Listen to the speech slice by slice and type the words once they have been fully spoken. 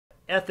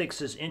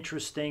ethics is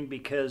interesting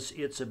because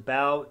it's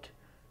about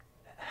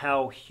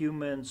how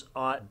humans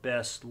ought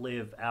best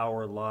live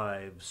our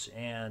lives.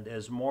 And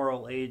as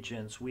moral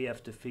agents, we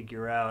have to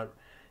figure out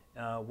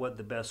what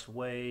the best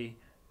way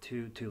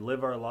to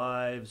live our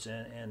lives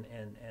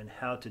and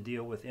how to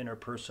deal with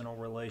interpersonal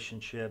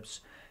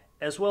relationships,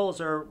 as well as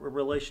our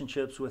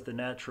relationships with the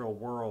natural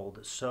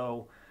world.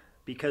 So,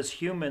 because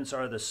humans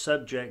are the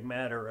subject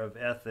matter of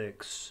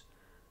ethics,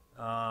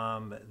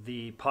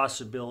 the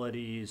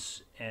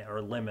possibilities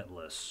are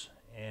limitless,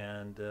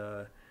 and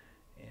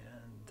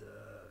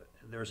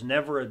there's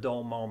never a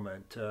dull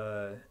moment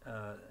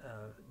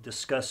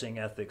discussing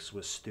ethics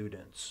with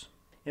students.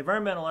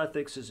 Environmental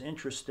ethics is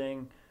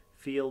interesting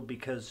field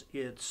because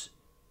it's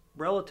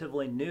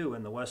relatively new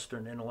in the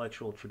Western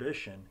intellectual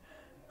tradition.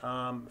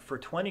 For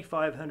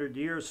 2,500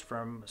 years,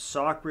 from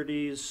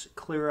Socrates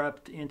clear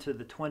up into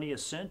the 20th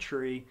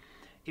century,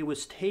 it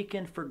was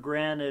taken for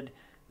granted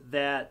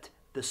that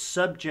the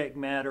subject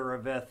matter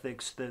of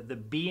ethics, the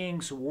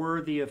beings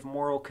worthy of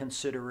moral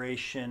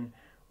consideration,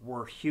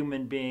 were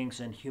human beings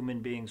and human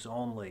beings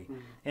only. Mm-hmm.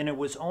 And it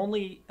was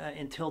only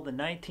until the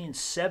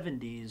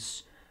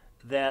 1970s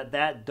that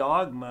that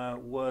dogma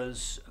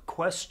was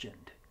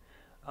questioned.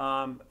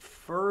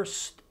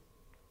 First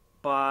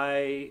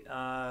by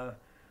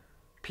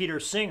Peter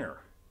Singer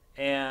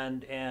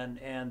and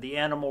the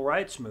animal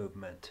rights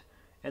movement,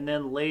 and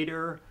then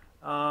later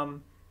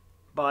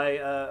by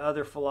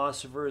other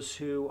philosophers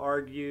who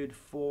argued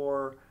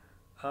for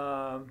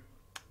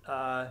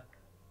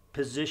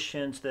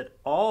positions that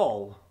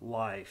all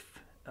life,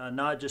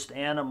 not just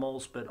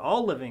animals, but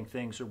all living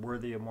things are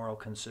worthy of moral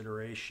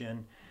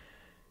consideration,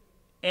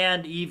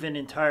 and even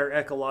entire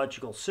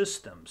ecological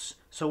systems.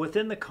 So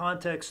within the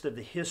context of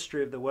the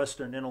history of the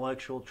Western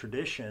intellectual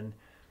tradition,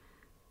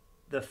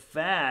 the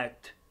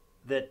fact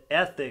that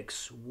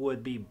ethics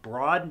would be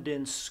broadened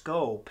in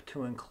scope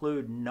to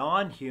include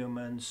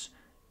non-humans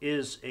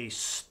is a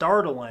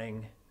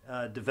startling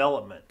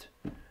development.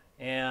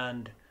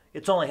 And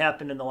it's only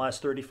happened in the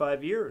last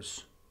 35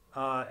 years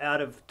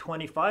out of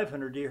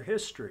 2,500-year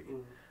history.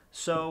 Mm-hmm.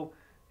 So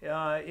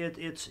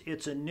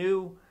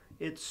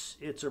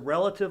it's a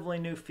relatively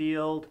new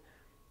field,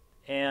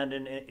 and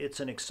it's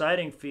an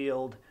exciting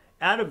field.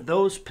 Out of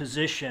those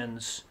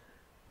positions,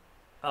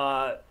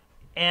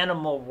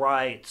 animal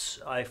rights,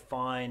 I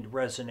find,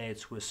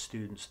 resonates with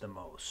students the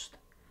most.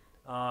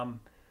 The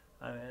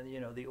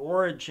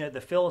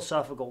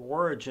philosophical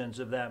origins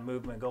of that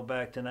movement go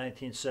back to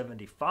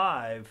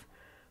 1975,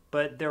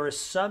 but there is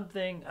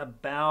something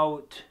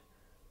about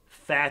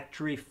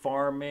factory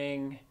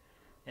farming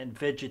and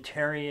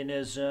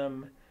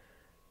vegetarianism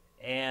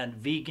and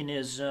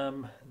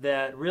veganism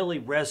that really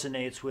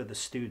resonates with the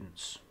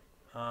students.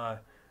 Now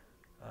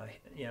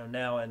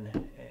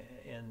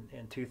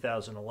in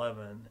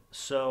 2011.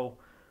 So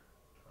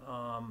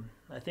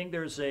I think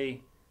there's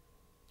a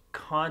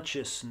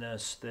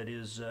consciousness that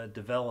is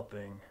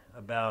developing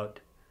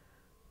about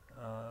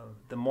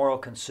the moral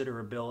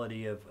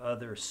considerability of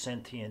other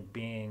sentient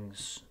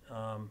beings,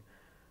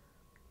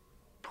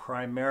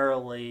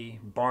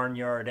 primarily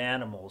barnyard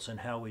animals,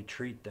 and how we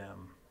treat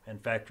them,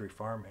 and factory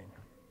farming.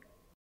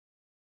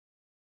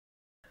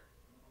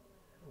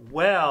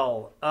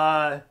 Well,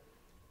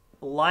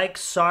 like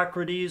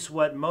Socrates,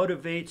 what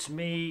motivates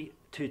me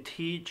to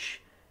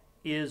teach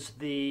is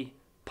the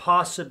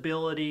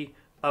possibility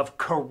of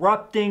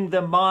corrupting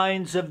the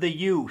minds of the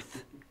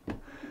youth.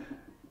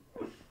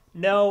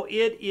 No,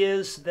 it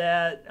is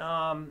that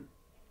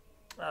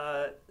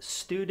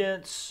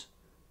students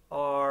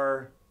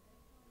are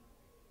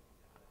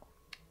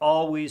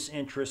always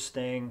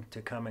interesting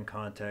to come in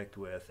contact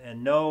with,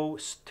 and no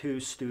two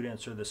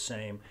students are the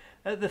same.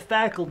 The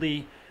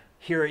faculty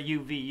here at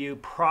UVU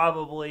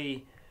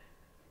probably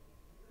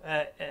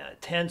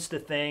tends to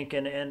think,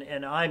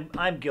 and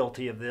I'm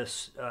guilty of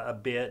this a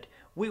bit,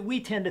 we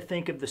tend to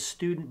think of the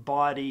student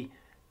body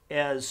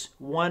as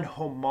one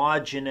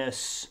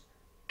homogeneous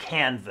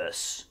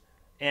canvas,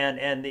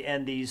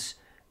 and these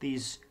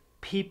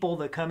people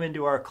that come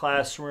into our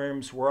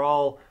classrooms, we're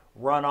all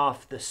run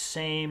off the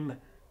same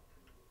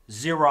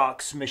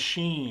Xerox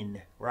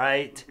machine,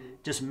 right? Mm-hmm.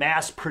 Just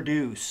mass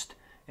produced,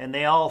 and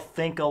they all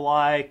think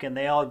alike, and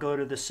they all go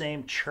to the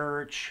same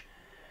church,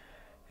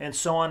 and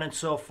so on and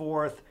so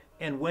forth.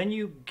 And when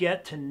you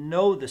get to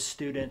know the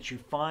students, you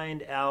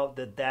find out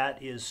that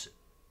that is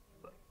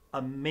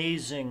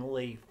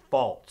amazingly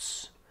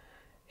false.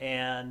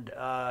 And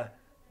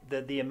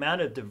that the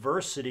amount of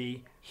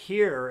diversity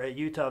here at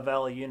Utah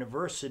Valley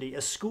University,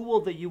 a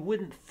school that you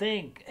wouldn't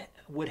think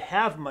would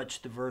have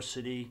much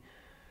diversity,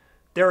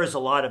 there is a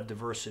lot of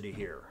diversity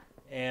here.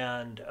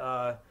 And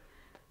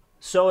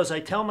so as I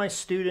tell my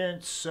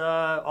students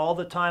all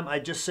the time, I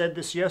just said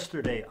this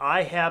yesterday,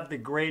 I have the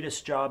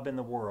greatest job in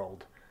the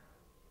world.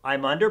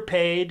 I'm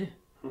underpaid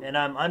and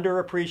I'm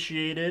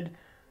underappreciated,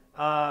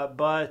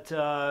 but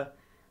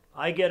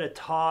I get to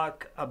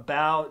talk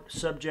about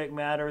subject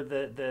matter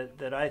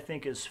that I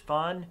think is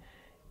fun,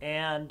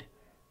 and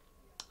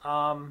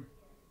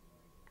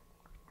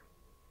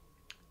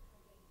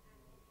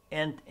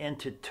and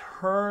to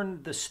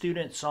turn the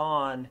students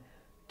on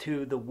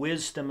to the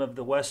wisdom of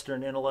the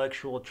Western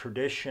intellectual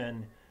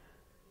tradition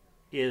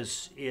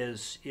is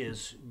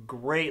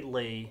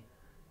greatly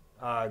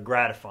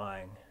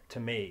gratifying to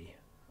me.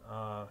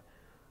 Uh,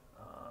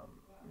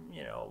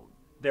 you know,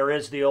 there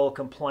is the old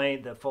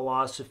complaint that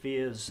philosophy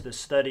is the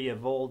study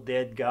of old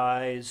dead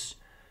guys.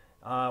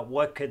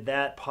 What could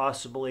that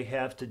possibly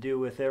have to do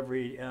with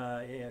every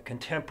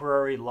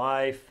contemporary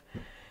life?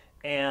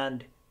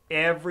 And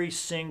every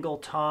single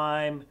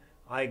time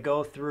I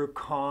go through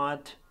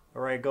Kant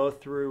or I go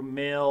through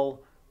Mill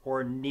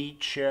or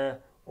Nietzsche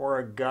or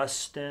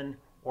Augustine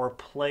or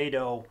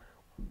Plato,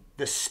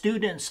 the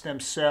students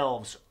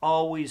themselves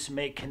always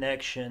make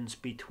connections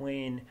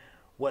between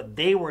what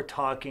they were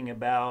talking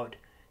about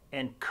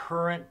and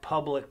current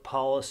public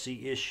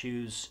policy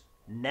issues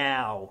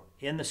now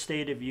in the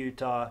state of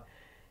Utah,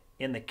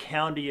 in the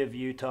county of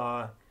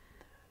Utah,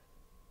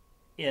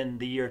 in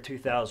the year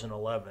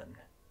 2011.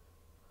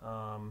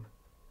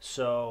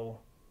 So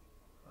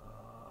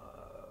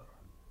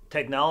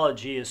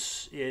technology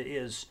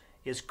is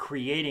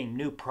creating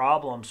new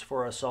problems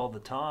for us all the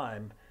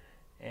time,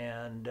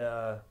 and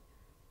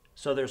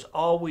so there's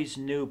always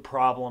new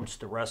problems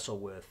to wrestle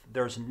with.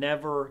 There's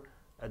never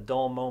a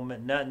dull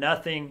moment.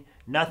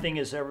 Nothing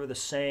is ever the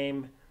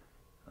same.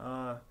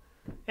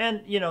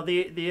 And you know,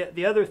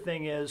 the other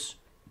thing is,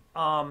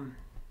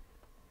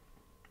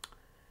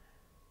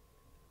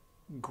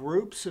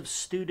 groups of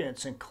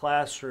students in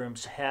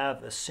classrooms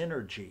have a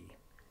synergy,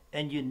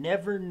 and you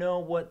never know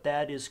what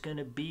that is going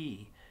to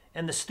be.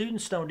 And the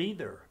students don't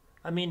either.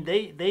 I mean,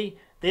 they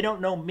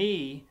don't know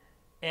me,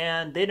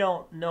 and they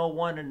don't know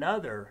one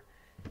another.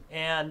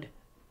 And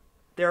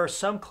there are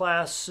some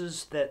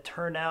classes that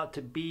turn out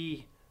to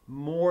be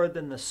more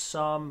than the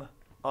sum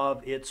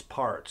of its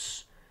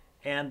parts.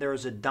 And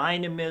there's a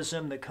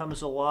dynamism that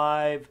comes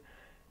alive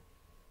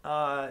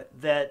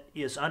that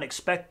is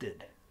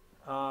unexpected.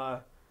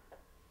 And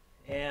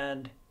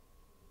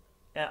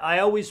I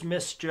always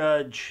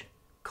misjudge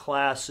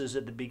classes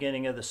at the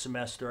beginning of the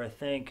semester. I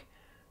think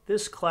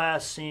this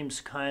class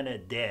seems kind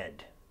of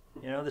dead.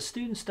 You know, the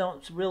students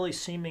don't really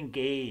seem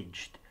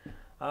engaged.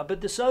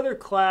 But this other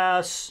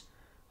class,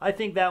 I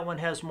think that one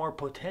has more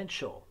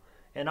potential.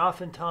 And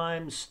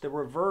oftentimes the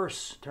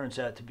reverse turns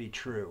out to be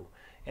true.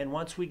 And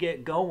once we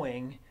get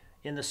going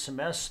in the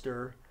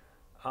semester,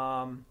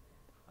 a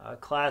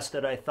class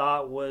that I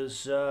thought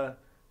was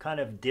kind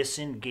of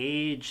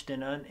disengaged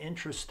and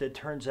uninterested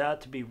turns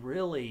out to be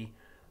really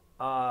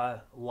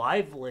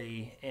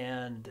lively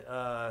and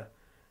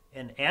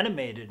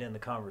animated in the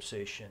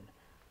conversation.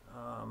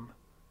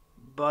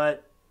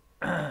 But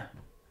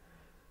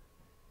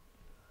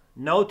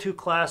no two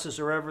classes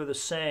are ever the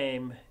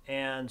same,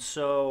 and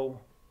so,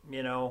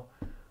 you know,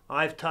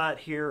 I've taught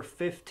here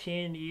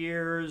 15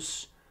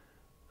 years,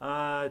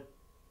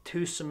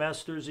 2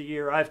 semesters a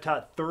year. I've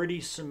taught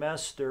 30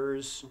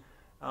 semesters.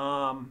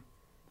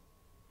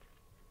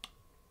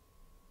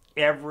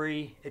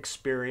 Every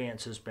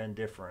experience has been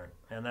different,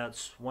 and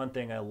that's one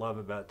thing I love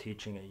about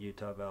teaching at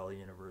Utah Valley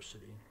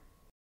University.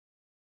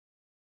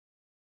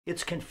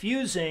 It's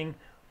confusing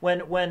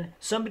when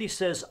somebody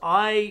says,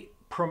 I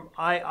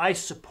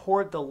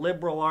support the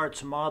liberal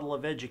arts model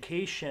of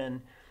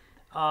education.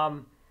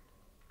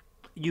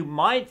 You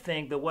might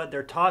think that what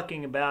they're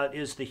talking about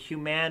is the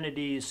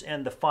humanities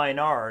and the fine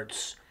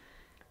arts,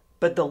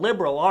 but the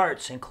liberal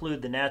arts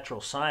include the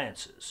natural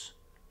sciences,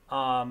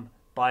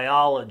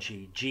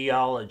 biology,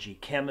 geology,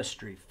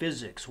 chemistry,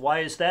 physics. Why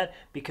is that?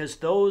 Because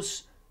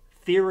those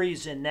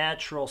theories in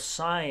natural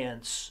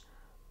science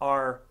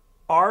are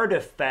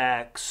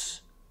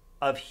artifacts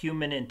of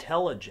human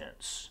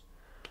intelligence.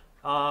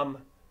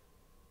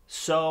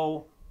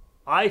 So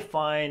I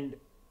find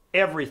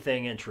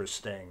everything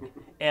interesting,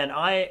 and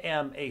I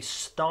am a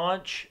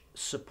staunch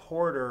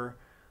supporter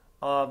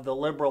of the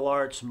liberal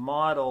arts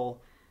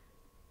model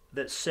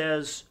that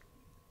says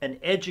an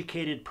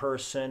educated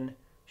person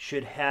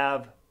should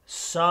have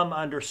some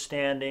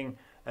understanding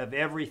of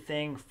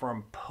everything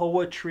from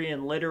poetry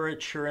and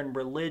literature and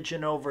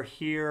religion over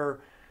here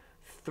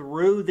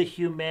through the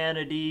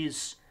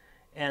humanities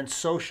and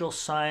social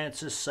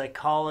sciences,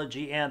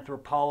 psychology,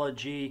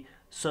 anthropology,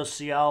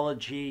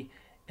 sociology,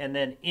 and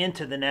then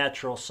into the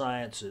natural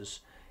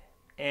sciences.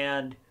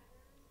 And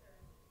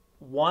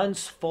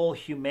one's full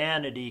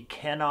humanity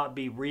cannot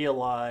be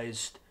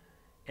realized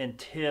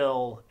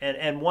until,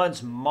 and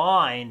one's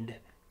mind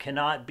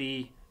cannot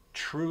be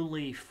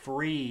truly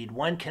freed.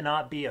 One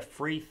cannot be a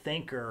free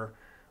thinker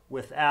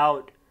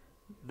without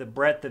the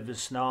breadth of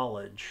his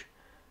knowledge.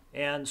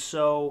 And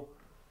so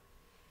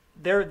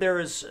there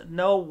is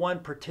no one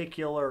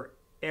particular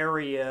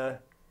area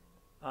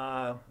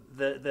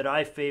that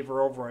I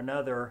favor over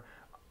another.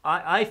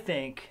 I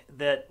think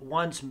that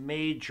one's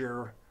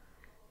major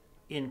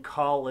in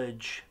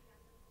college,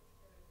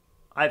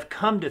 I've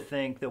come to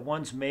think that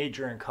one's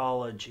major in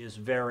college is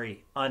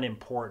very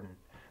unimportant,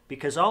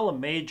 because all a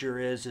major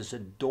is a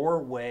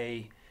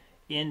doorway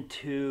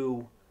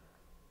into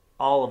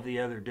all of the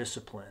other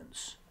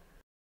disciplines.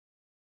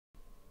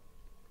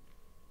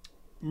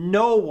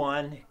 no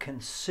one can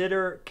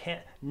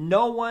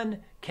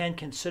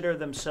consider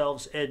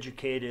themselves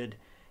educated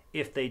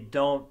if they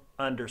don't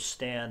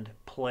understand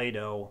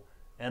Plato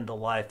and the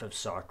life of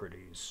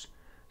Socrates.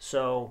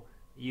 So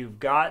you've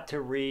got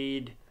to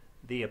read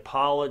the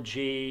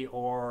Apology,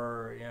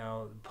 or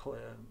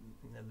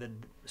the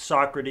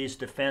Socrates'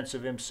 defense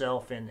of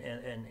himself in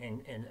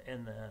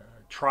the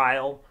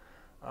trial.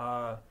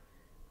 Uh,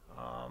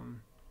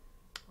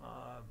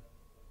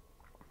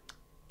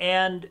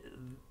 and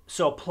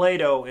so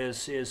Plato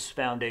is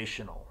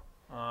foundational.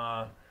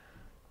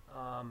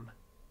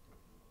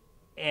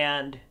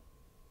 And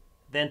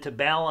then to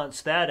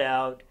balance that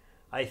out,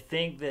 I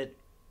think that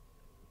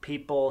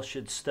people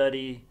should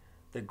study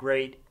the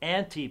great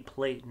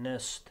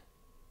anti-Platonist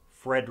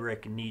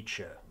Friedrich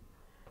Nietzsche.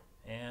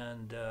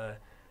 And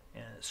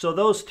so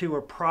those two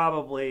are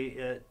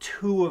probably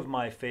two of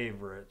my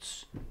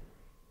favorites,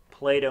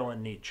 Plato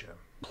and Nietzsche.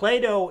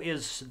 Plato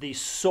is the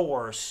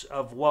source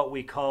of what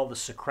we call the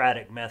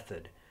Socratic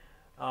method,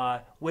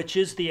 which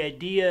is the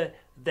idea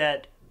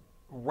that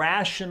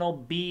rational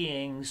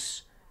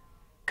beings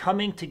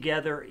coming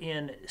together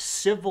in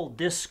civil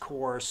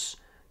discourse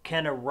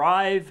can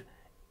arrive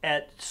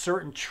at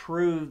certain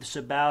truths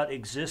about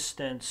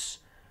existence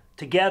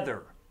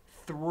together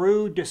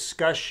through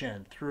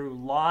discussion, through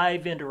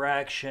live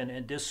interaction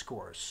and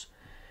discourse.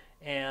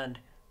 And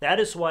that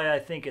is why I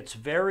think it's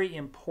very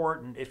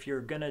important, if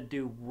you're going to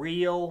do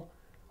real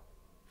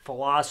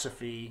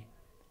philosophy,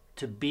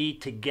 to be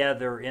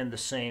together in the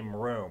same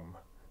room,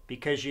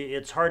 because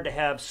it's hard to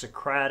have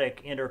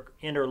Socratic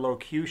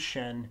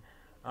interlocution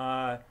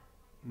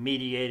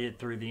mediated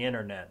through the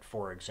internet,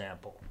 for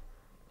example.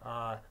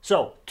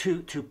 So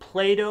to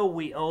Plato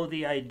we owe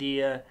the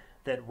idea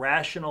that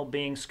rational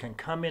beings can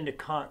come into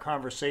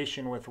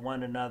conversation with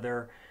one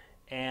another,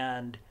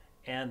 and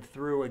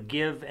through a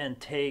give and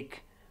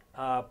take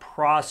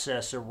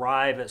process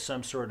arrive at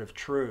some sort of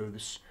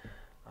truths.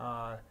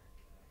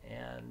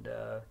 And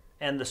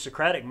the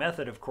Socratic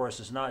method, of course,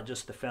 is not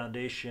just the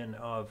foundation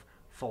of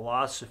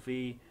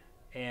philosophy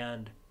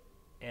and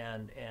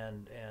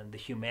the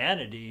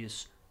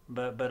humanities,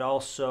 but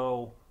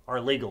also our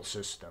legal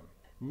system.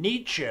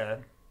 Nietzsche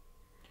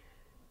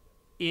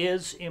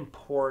is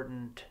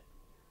important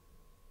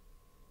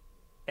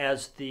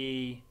as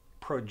the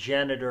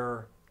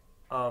progenitor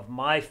of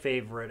my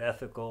favorite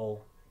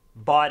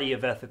body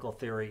of ethical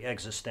theory,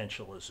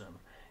 existentialism.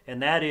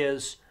 And that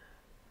is,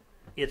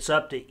 it's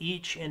up to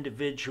each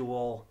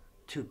individual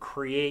to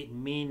create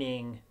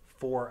meaning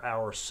for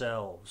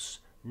ourselves.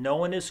 No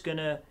one is going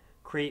to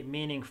create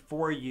meaning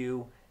for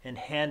you and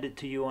hand it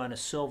to you on a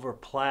silver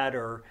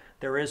platter.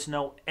 There is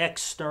no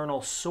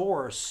external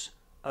source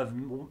of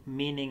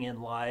meaning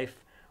in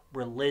life,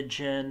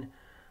 religion,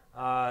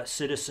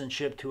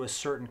 citizenship to a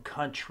certain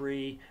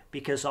country,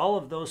 because all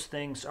of those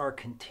things are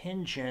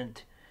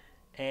contingent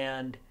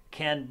and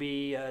can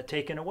be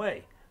taken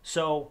away.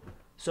 So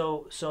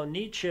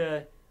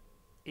Nietzsche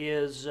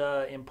is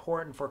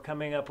important for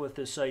coming up with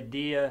this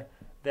idea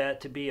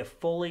that to be a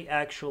fully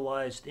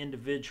actualized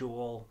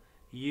individual,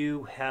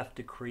 you have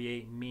to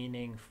create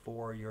meaning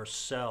for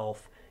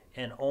yourself,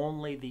 and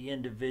only the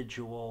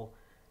individual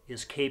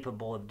is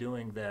capable of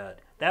doing that.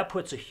 That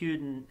puts a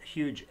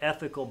huge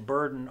ethical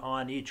burden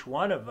on each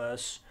one of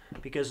us,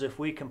 because if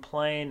we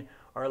complain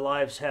our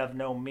lives have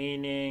no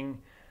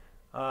meaning,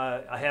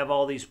 I have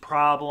all these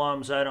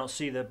problems, I don't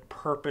see the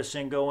purpose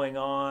in going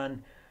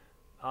on,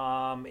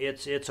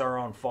 it's our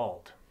own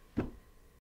fault.